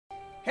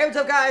Hey, what's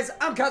up guys?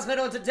 I'm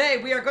Cosmitto and today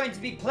we are going to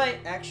be playing...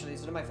 Actually,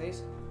 is it in my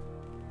face?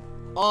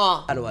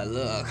 How do I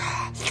look?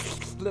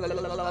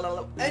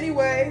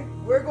 Anyway,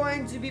 we're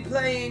going to be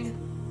playing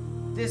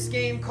this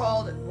game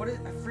called, what is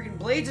it? Freaking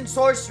Blades and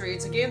Sorcery.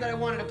 It's a game that I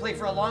wanted to play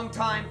for a long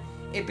time.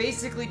 It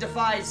basically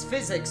defies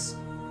physics.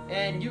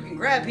 And you can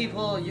grab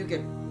people, you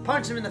can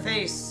punch them in the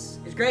face.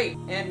 It's great.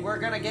 And we're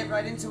gonna get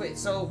right into it.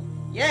 So,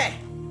 yeah.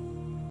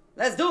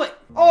 Let's do it.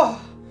 Oh,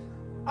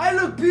 I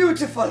look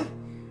beautiful.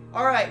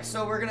 Alright,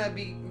 so we're gonna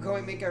be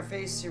going to make our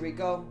face. Here we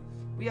go.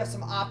 We have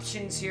some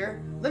options here.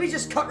 Let me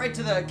just cut right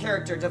to the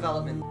character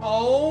development.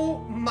 Oh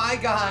my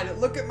god,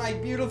 look at my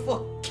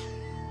beautiful...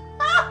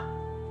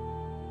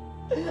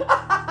 Yo, look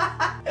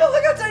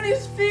how tiny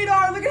his feet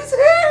are. Look at his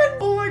hands.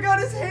 Oh my god,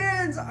 his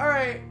hands.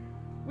 Alright,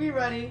 we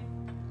ready?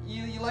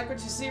 You like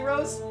what you see,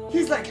 Rose?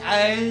 He's like,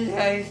 I'm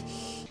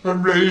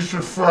ready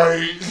to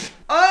fight.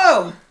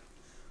 Oh!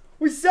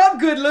 What's up,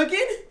 good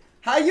looking?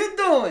 How you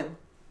doing?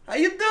 How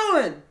you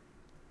doing?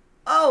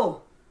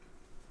 Oh,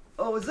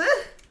 is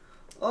it?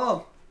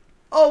 Oh,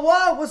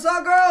 wow, what's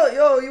up, girl?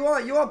 Yo, you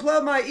want to play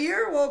with my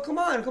ear? Well, come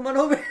on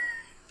over here.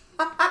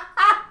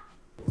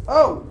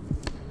 Oh,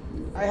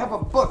 I have a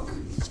book.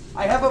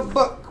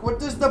 What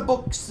does the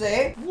book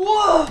say?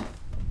 Whoa!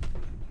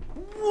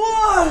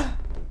 Whoa!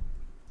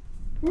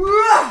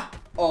 Whoa!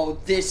 Oh,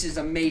 this is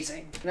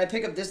amazing. Can I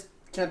pick up this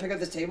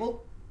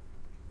table?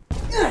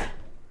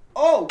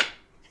 Oh,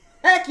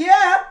 heck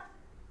yeah!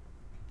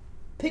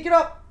 Pick it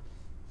up.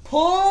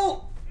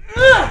 Pull!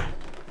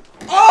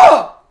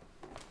 Oh!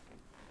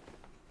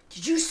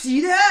 Did you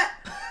see that?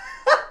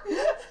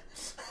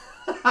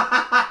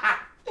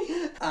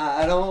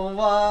 I don't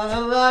want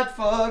a lot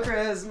for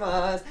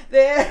Christmas.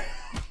 There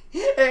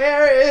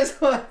is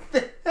one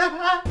thing.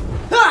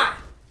 Ha!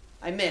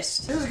 I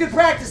missed. This was good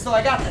practice, though.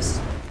 I got this.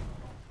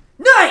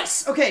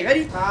 Nice! Okay,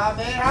 ready?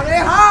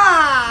 Kamehameha!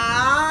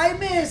 I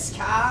missed.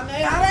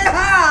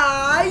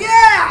 Kamehameha!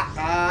 Yeah!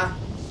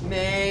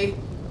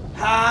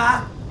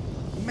 Kamehameha!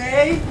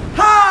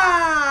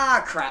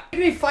 Ha! Crap.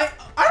 Give me fight.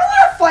 I don't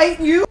want to fight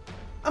you.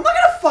 I'm not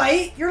gonna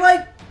fight. You're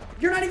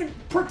not even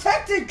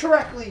protected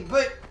correctly,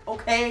 but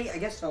okay, I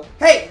guess so.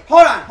 Hey,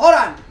 hold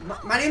on.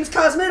 My name's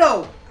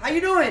Cosmitto. How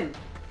you doing?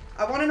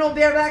 I want to know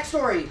their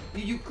backstory.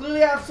 You clearly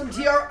have some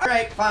TR.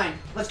 Alright, fine.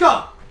 Let's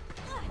go.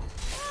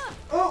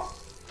 Oh.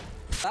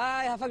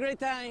 Bye, have a great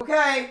time.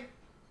 Okay.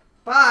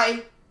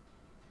 Bye.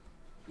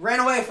 Ran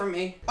away from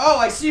me. Oh,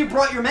 I see you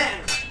brought your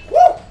man.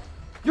 Woo!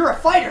 You're a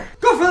fighter.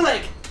 Go for the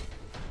leg.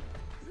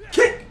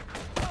 Kick!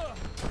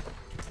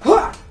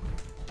 Ha!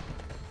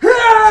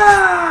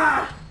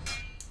 Ha!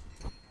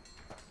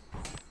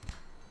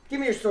 Give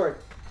me your sword.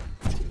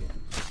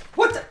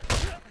 What the?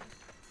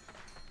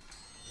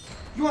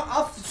 You want?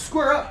 I'll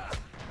square up.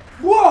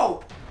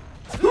 Whoa!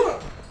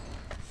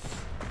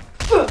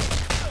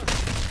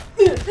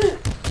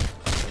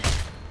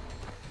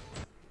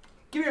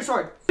 Give me your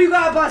sword. What you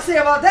got to say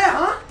about that,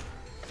 huh?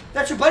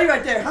 That's your buddy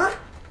right there, huh?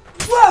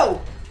 Whoa!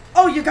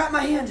 Oh, you got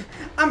my hand.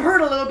 I'm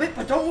hurt a little bit,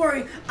 but don't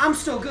worry. I'm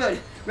still good.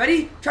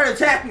 Ready? Try to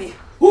attack me.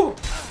 Woo.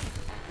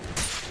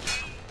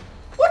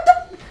 What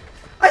the?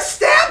 I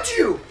stabbed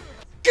you!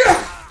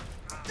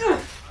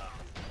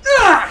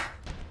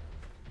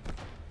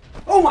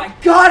 Oh my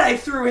god, I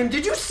threw him.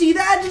 Did you see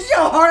that? Did you see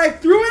how hard I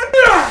threw him?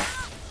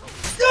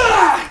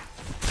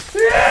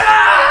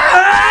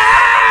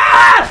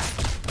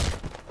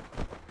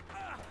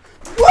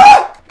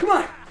 Come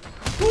on.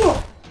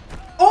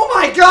 Oh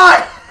my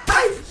god!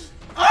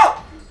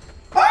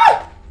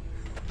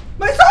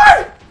 My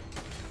sword!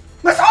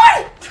 My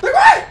sword! Look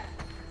away!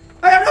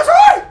 I have no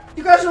sword!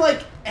 You guys are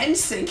like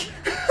NSYNC.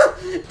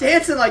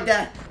 Dancing like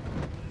that.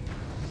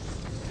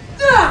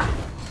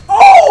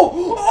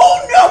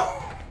 Oh no!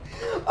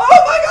 Oh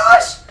my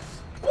gosh!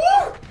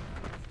 Woo!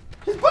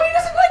 His buddy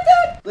doesn't like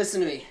that!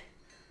 Listen to me.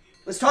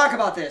 Let's talk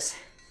about this.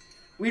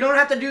 We don't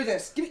have to do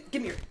this. Give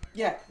me your...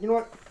 Yeah, you know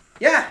what?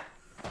 Yeah!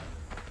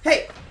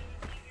 Hey!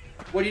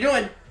 What are you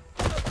doing?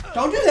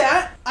 Don't do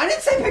that! I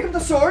didn't say pick up the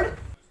sword!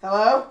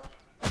 Hello?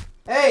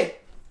 Hey!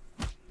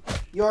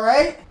 You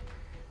alright?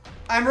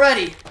 I'm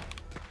ready.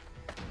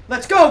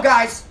 Let's go,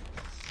 guys!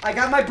 I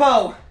got my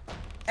bow.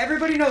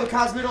 Everybody knows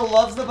Cosmitto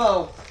loves the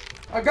bow.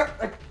 I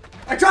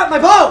dropped my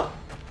bow!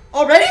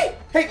 Already?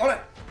 Hey, hold on.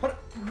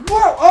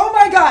 Whoa! Oh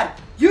my god!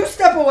 You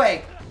step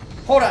away!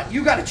 Hold on,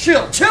 you gotta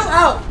chill. Chill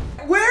out!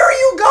 Where are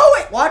you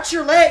going? Watch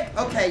your leg.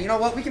 Okay, you know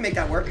what? We can make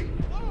that work.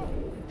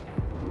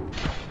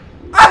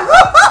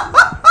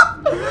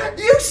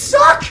 You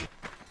suck!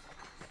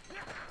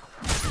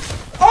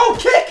 Oh,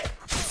 kick!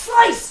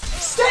 Slice!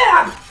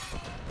 Stab!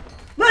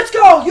 Let's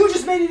go! You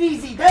just made it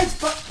easy. Thanks,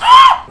 but...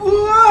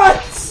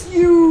 What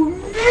you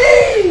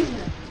mean?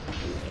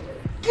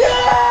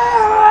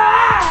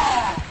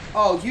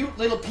 Oh, you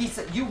little piece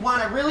of... You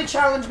want to really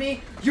challenge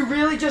me? You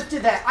really just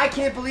did that. I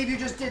can't believe you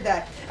just did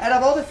that. Out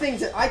of all the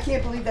things that I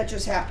can't believe that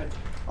just happened.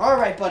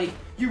 Alright, buddy.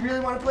 You really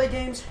want to play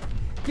games?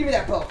 Give me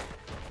that bow.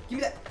 Give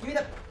me that. Give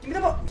me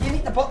the bow. Give me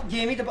the bow.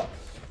 Give me the bow.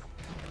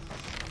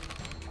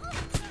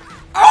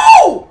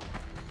 Oh!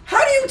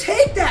 How do do you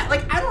take that?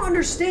 Like, I don't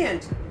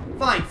understand.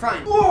 Fine,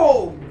 fine.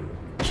 Whoa!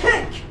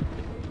 Kick!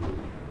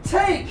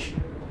 Take!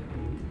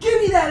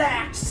 Give me that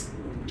axe!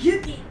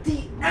 Give me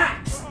the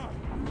axe!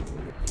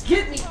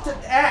 Give me the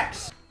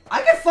axe!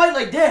 I can fight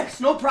like this,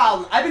 no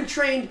problem. I've been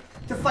trained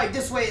to fight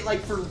this way, like,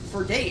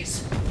 for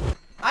days.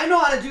 I know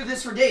how to do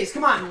this for days.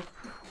 Come on.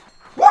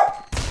 Woo!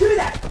 Give me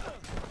that!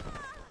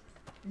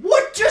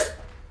 What just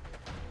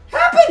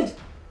happened?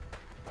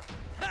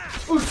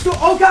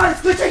 Oh god,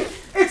 it's glitching!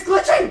 It's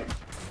glitching!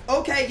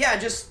 Okay, yeah,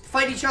 just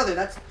fight each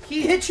other.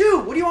 He hit you!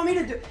 What do you want me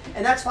to do?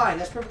 And that's fine,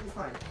 that's perfectly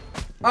fine.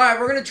 Alright,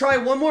 we're gonna try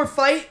one more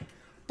fight,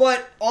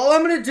 but all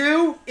I'm gonna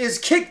do is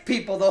kick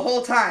people the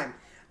whole time.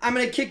 I'm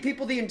gonna kick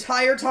people the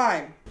entire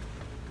time.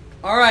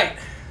 Alright.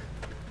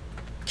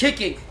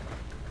 Kicking.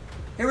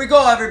 Here we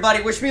go,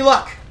 everybody. Wish me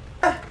luck.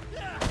 Oh,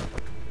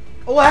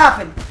 what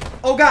happened?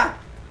 Oh god.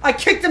 I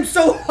kicked him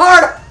so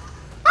hard!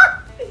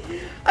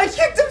 I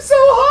kicked him so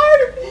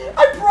hard!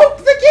 I broke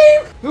the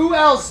game! Who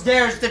else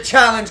dares to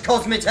challenge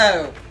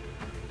Cosmitto?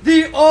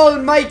 The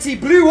almighty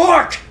blue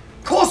orc!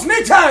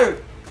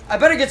 Cosmitto! I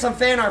better get some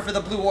fan art for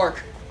the blue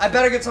orc. I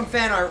better get some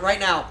fan art right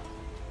now.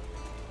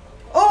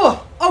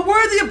 Oh, a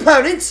worthy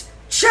opponent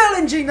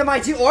challenging the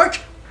mighty orc.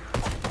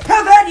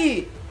 Have at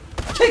ye!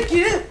 Kick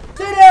you!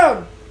 Stay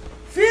down!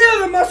 Feel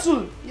the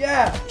muscle!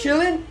 Yeah,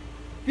 chillin'?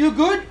 Feel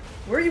good?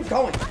 Where are you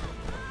going?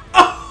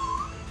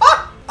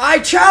 I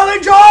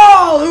challenge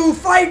all who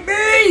fight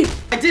me!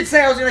 I did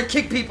say I was gonna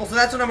kick people, so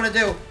that's what I'm gonna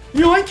do.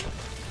 Yoink!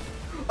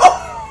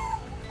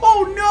 Oh!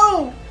 Oh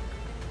no!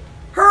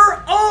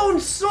 Her own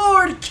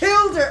sword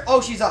killed her! Oh,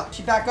 she's up.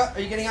 She back up.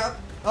 Are you getting up?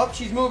 Oh,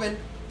 she's moving.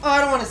 Oh,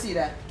 I don't want to see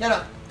that. Get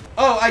up.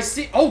 Oh, I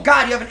see. Oh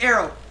god, you have an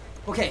arrow.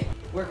 Okay,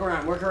 work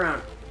around, work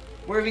around.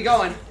 Where are we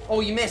going?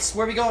 Oh, you missed.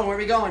 Where are we going? Where are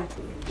we going?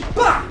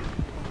 Bah!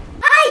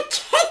 I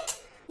kicked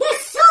the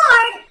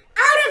sword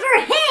out of her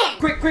hand!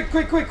 Quick, quick,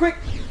 quick, quick, quick!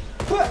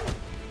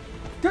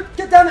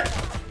 Get down there!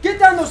 Get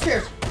down those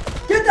stairs!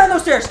 Get down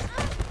those stairs!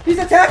 He's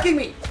attacking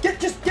me!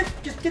 Just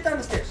get down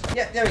the stairs.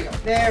 Yeah, there we go.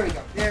 There we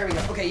go. There we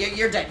go. Okay,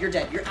 you're dead. You're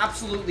dead. You're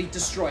absolutely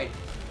destroyed.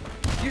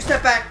 You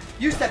step back.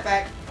 You step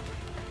back.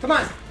 Come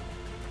on.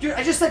 Dude,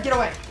 I just said get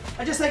away.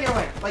 I just said get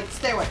away. Like,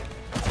 stay away.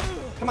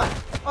 Come on.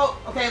 Oh,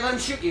 okay, let him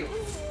shoot you.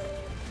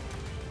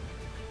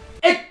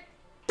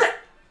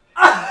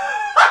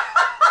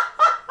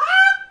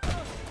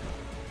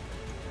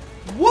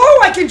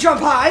 Whoa, I can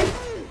jump high!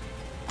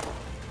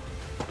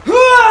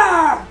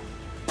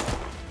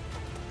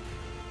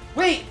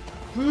 Wait!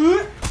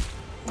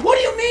 What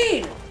do you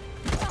mean?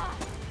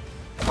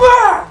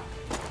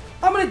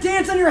 I'm gonna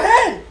dance on your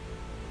head!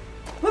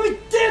 Let me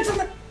dance on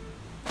the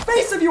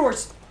face of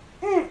yours!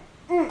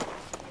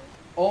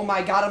 Oh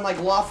my god, I'm like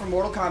Law from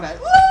Mortal Kombat.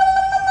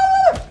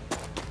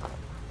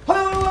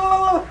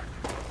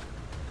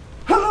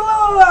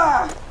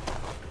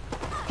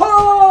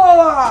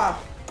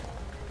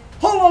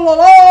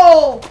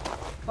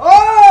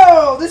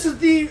 Oh, this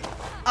is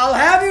I'll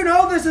have you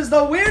know, this is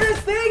the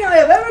weirdest thing I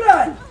have ever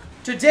done.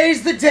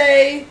 Today's the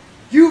day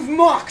you've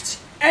mocked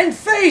and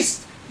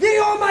faced the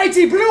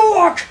almighty blue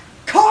orc,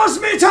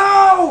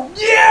 Cosmitto!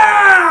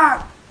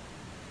 Yeah!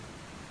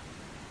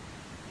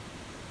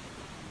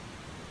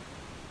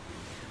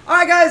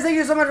 Alright guys, thank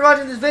you so much for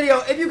watching this video.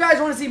 If you guys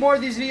want to see more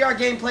of these VR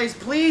gameplays,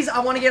 please, I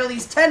want to get at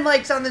least 10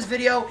 likes on this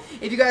video.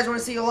 If you guys want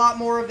to see a lot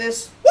more of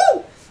this,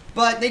 woo!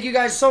 But thank you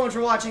guys so much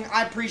for watching.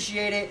 I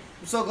appreciate it.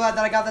 I'm so glad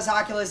that I got this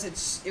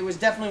Oculus. It was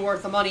definitely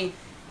worth the money.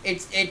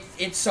 It's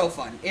so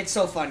fun. It's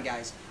so fun,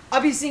 guys.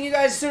 I'll be seeing you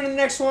guys soon in the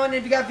next one.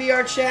 If you got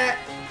VR chat,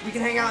 we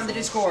can hang out in the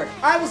Discord.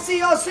 I will see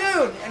y'all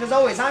soon. And as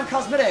always, I'm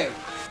Cosmitto.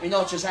 You know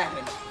what just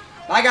happened.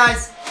 Bye,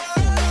 guys.